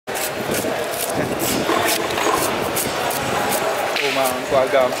Kuah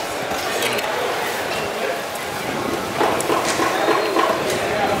agam.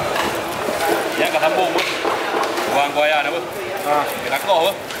 Yang kat sambung pun. Orang kuayan apa? Kita kau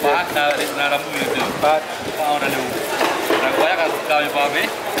apa? Bahan dah lampu itu. Bahan. Kau dah lu. Dan kuayan kat kau yang paham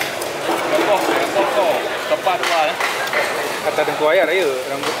kau. Tepat kuah. Kata dengan kuah raya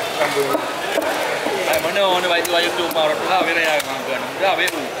rambut. Mana baik tu ayam tu mau dah beraya kan. Dah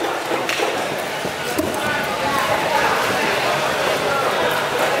beru.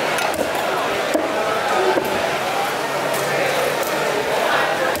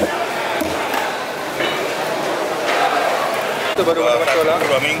 Itu baru dapat sekolah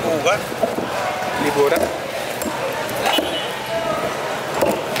 2 minggu kan? Libur dah.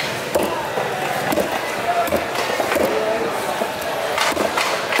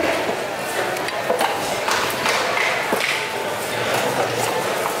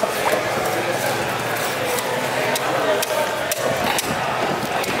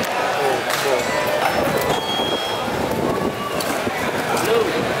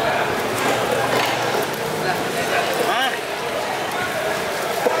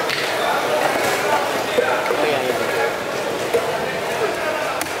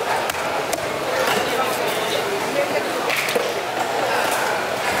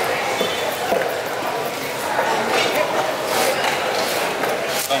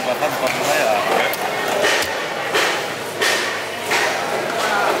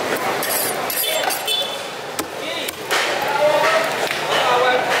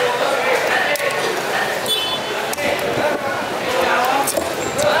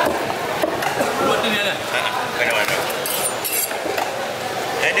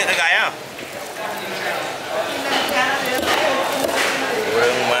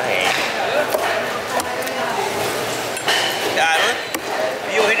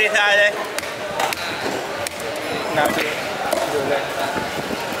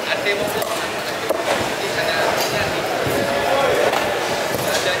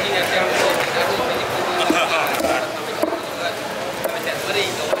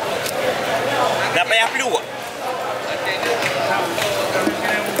 Dapat yang flu ah?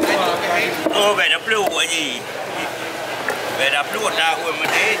 Oh, dah flu aje. Dah flu dah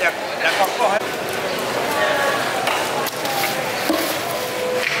dah kokoh.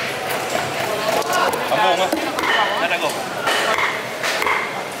 Sambung ah. Ada kau.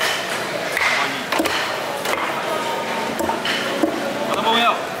 Sambung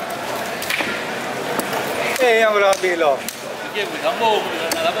ya. Yang boleh habis lah. Dia sambung.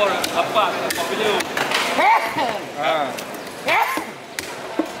 Nak lapor apa? Apa video?